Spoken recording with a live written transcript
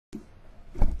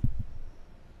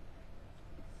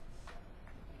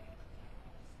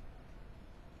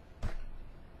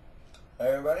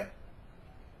Hey everybody,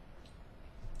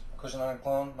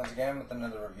 kusanagiclone once again with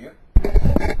another review.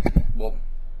 Well,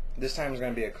 this time is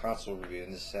going to be a console review,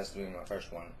 and this has to be my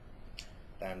first one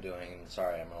that I'm doing. And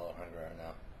sorry, I'm a little hungry right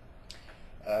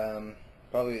now.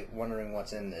 Probably wondering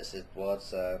what's in this. It's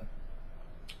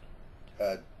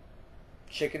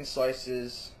chicken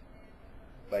slices,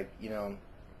 like, you know,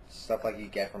 stuff like you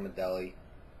get from a deli,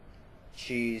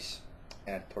 cheese,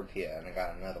 and a tortilla. And I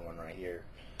got another one right here.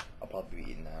 I'll probably be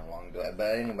eating that along the way.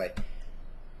 But anyway,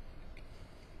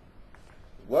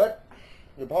 what?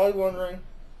 You're probably wondering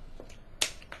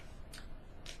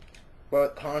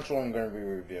what console I'm going to be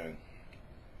reviewing.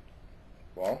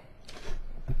 Well,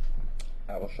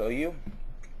 I will show you.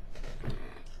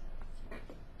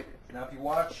 Now, if you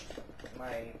watched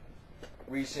my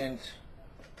recent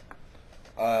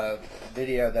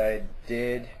video that I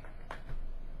did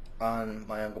on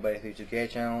my Uncle Betty 32K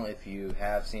channel, if you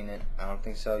have seen it, I don't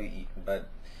think so, but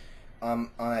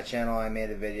on that channel I made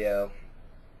a video.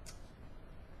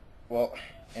 Well,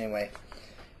 anyway,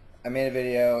 I made a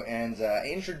video and I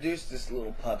introduced this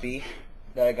little puppy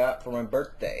that I got for my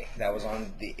birthday. That was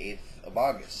on the 8th of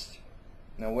August.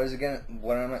 Now, what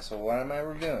am I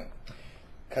reviewing?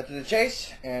 Cut to the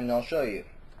chase, and I'll show you.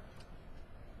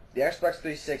 The Xbox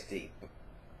 360,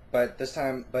 but this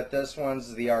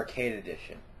one's the arcade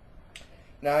edition.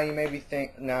 Now you may be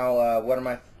what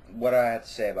do I have to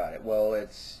say about it? Well,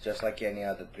 it's just like any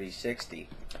other 360,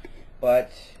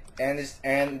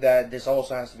 this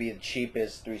also has to be the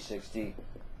cheapest 360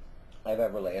 I've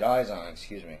ever laid eyes on.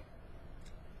 Excuse me.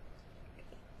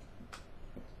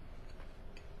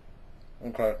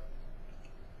 Okay.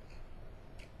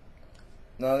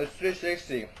 Now this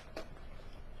 360,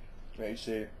 you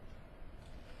see,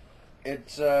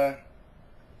 it's a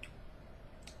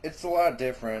lot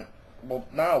different. Well,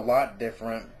 not a lot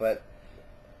different, but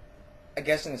I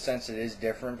guess in a sense it is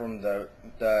different from the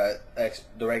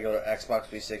regular Xbox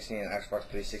 360 and Xbox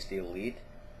 360 Elite.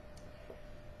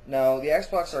 Now, the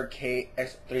Xbox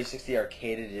 360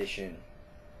 Arcade Edition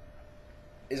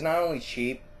is not only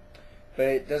cheap, but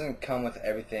it doesn't come with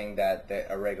everything that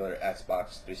a regular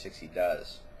Xbox 360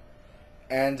 does.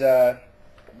 And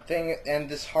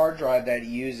this hard drive that it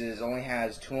uses only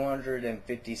has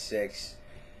 256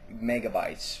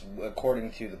 megabytes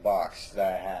according to the box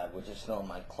that I have, which is still in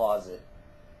my closet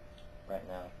right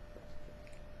now.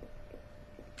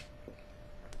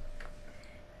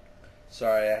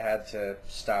 Sorry, I had to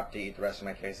stop to eat the rest of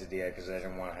my quesadilla because I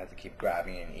didn't want to have to keep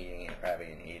grabbing it and eating it,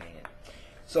 grabbing and eating it.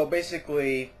 So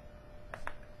basically,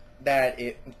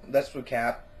 let's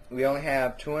recap. We only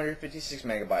have 256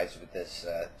 megabytes with this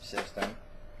system,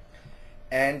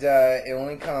 and it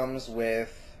only comes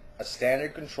with a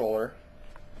standard controller,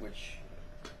 which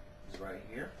is right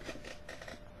here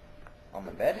on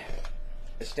my bed,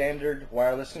 a standard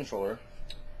wireless controller,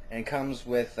 and it comes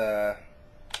with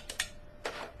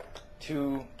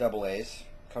two AA's.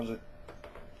 Comes with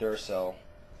Duracell.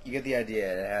 You get the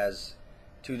idea.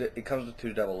 It comes with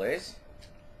two AA's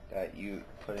that you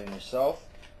put in yourself,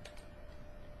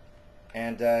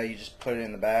 and you just put it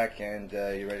in the back, and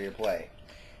you're ready to play.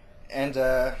 And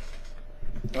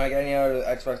like any other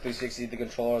Xbox 360, the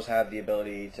controllers have the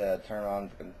ability to turn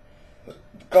on the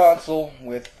console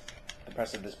with the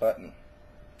press of this button.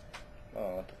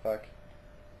 Oh, what the fuck?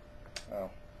 Oh.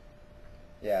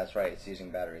 Yeah, that's right, it's using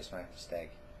batteries, my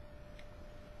mistake.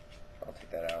 I'll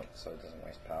take that out so it doesn't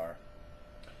waste power.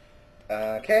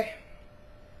 Okay.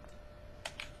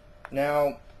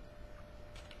 Now,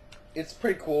 it's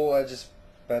pretty cool, well,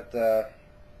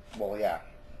 yeah,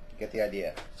 you get the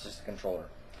idea. It's just a controller.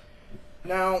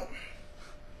 Now,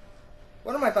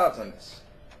 what are my thoughts on this?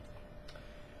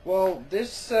 Well,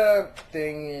 this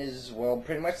thing is, well,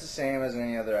 pretty much the same as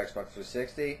any other Xbox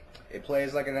 360. It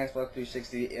plays like an Xbox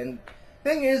 360, and the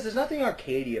thing is, there's nothing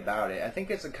arcadey about it. I think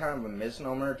it's a kind of a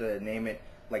misnomer to name it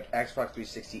like Xbox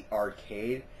 360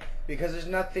 Arcade, because there's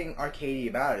nothing arcadey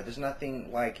about it. There's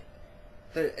nothing like,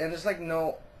 and there's like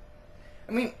no,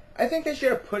 I mean, I think they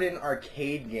should have put in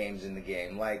arcade games in the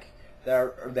game, like, that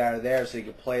are there so you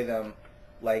could play them,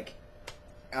 like,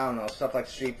 I don't know, stuff like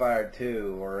Street Fighter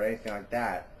 2 or anything like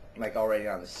that, like already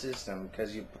on the system,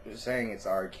 because you're saying it's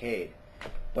arcade,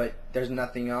 but there's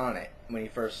nothing on it when you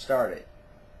first start it.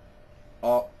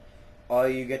 All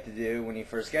you get to do when you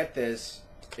first get this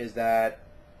is that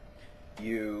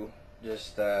you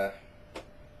just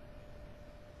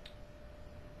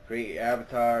create your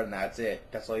avatar, and that's it.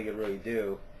 That's all you can really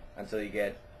do until you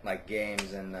get like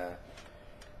games and the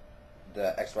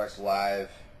Xbox Live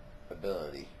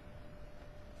ability.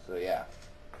 So yeah.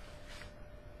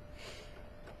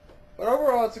 But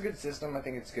overall, it's a good system. I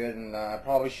think it's good, and I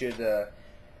probably should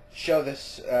show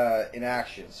this in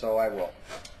action, so I will.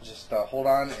 Just hold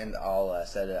on and I'll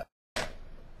set it up.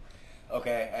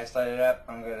 Okay, I set it up.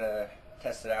 I'm going to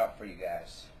test it out for you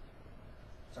guys.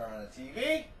 Turn on the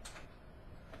TV.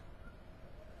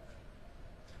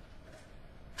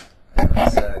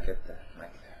 Let's get the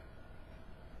mic there.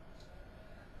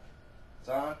 It's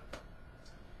on.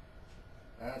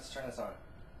 Now let's turn this on.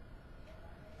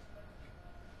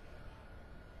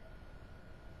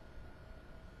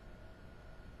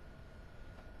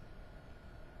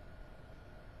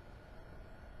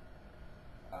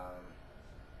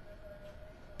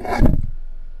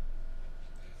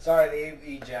 Sorry,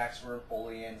 the AV jacks were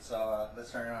fully in, so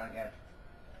let's turn it on again.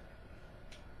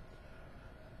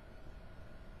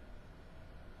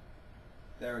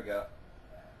 There we go.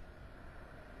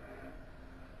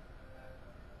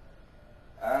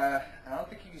 I don't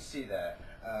think you can see that.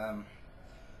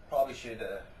 Probably should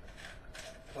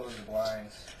close the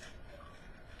blinds.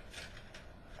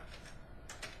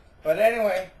 But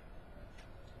anyway,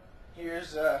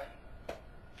 here's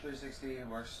 360. It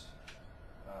works.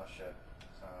 Oh shit.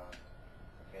 It's not on.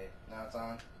 Okay, now it's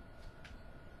on.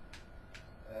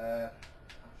 Oh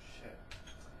shit.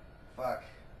 Fuck.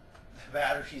 The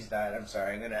battery's died. I'm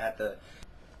sorry. I'm gonna have to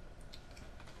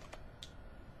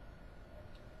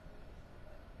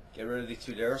get rid of these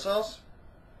 2 Duracells.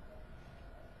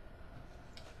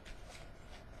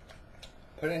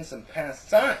 Put in some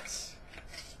Panasonics.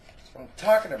 That's what I'm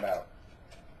talking about.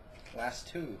 Last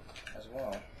 2 as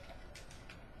well.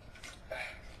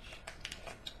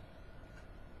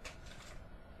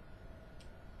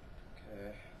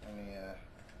 Okay, let me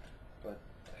put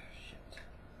shit.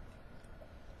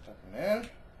 Tuck them in.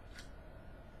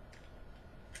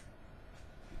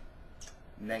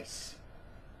 Nice.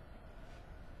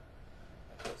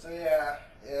 So yeah,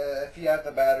 if you have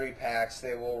the battery packs,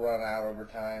 they will run out over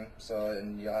time. So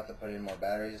and you'll have to put in more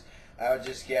batteries. I would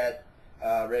just get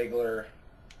regular.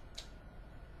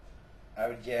 I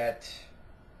would get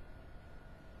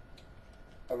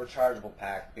a rechargeable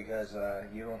pack because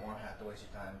you don't want to have to waste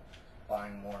your time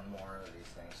buying more and more of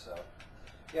these things. So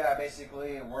yeah,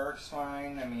 basically it works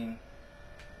fine. I mean,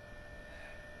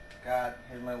 God,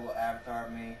 here's my little avatar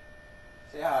of me.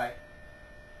 Say hi.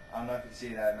 I don't know if you can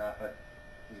see that or not, but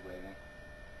he's waving.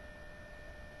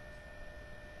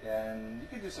 Yeah, and you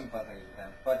can do some fun things with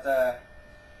him. But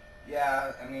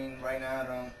yeah, I mean, right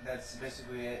now that's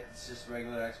basically it. It's just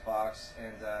regular Xbox,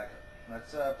 and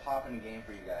let's pop in a game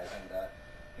for you guys. And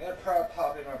I'm gonna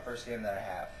pop in my first game that I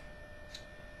have.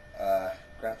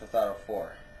 Grand Theft Auto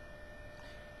 4.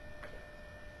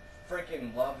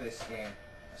 Freaking love this game.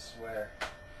 I swear.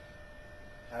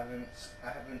 I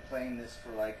have been playing this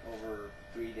for like over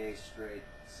 3 days straight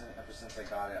ever since I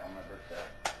got it on my birthday.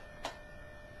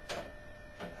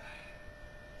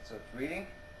 So it's reading.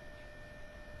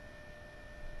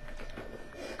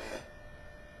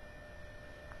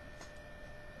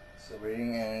 So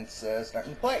reading, and it's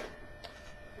starting to play.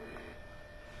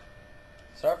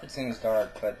 Sorry if it seems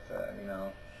dark, but you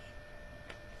know,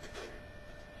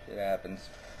 shit happens.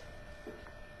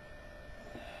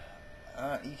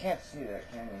 You can't see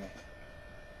that, can you?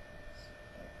 It's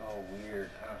like all weird,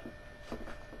 huh?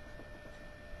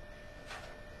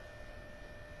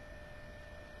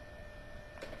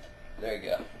 There you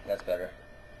go. That's better.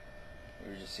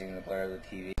 We were just seeing the glare of the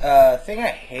TV. Thing I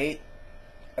hate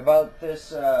about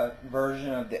this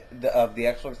version of the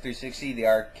Xbox 360, the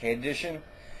arcade edition,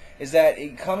 is that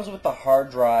it comes with a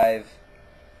hard drive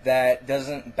that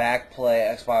doesn't backplay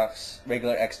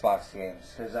regular Xbox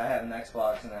games. Because I have an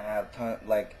Xbox and I have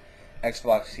like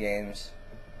Xbox games,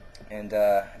 and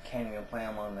I can't even play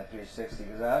them on the 360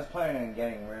 because I was planning on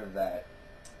getting rid of that,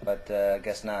 but I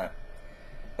guess not.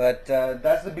 But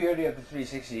that's the beauty of the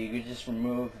 360. You could just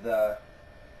remove the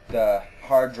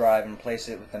hard drive and replace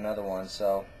it with another one.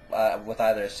 So with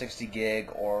either a 60 gig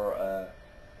or a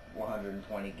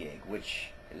 120 gig,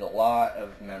 which is a lot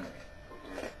of memory.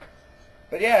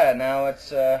 But yeah, now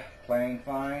it's playing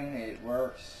fine. It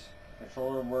works.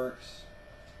 Controller works.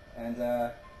 And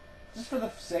just for the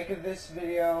sake of this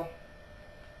video,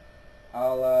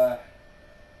 I'll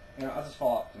just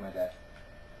fall off to my death.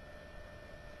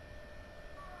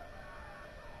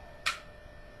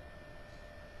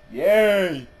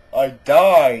 Yay! I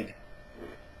died!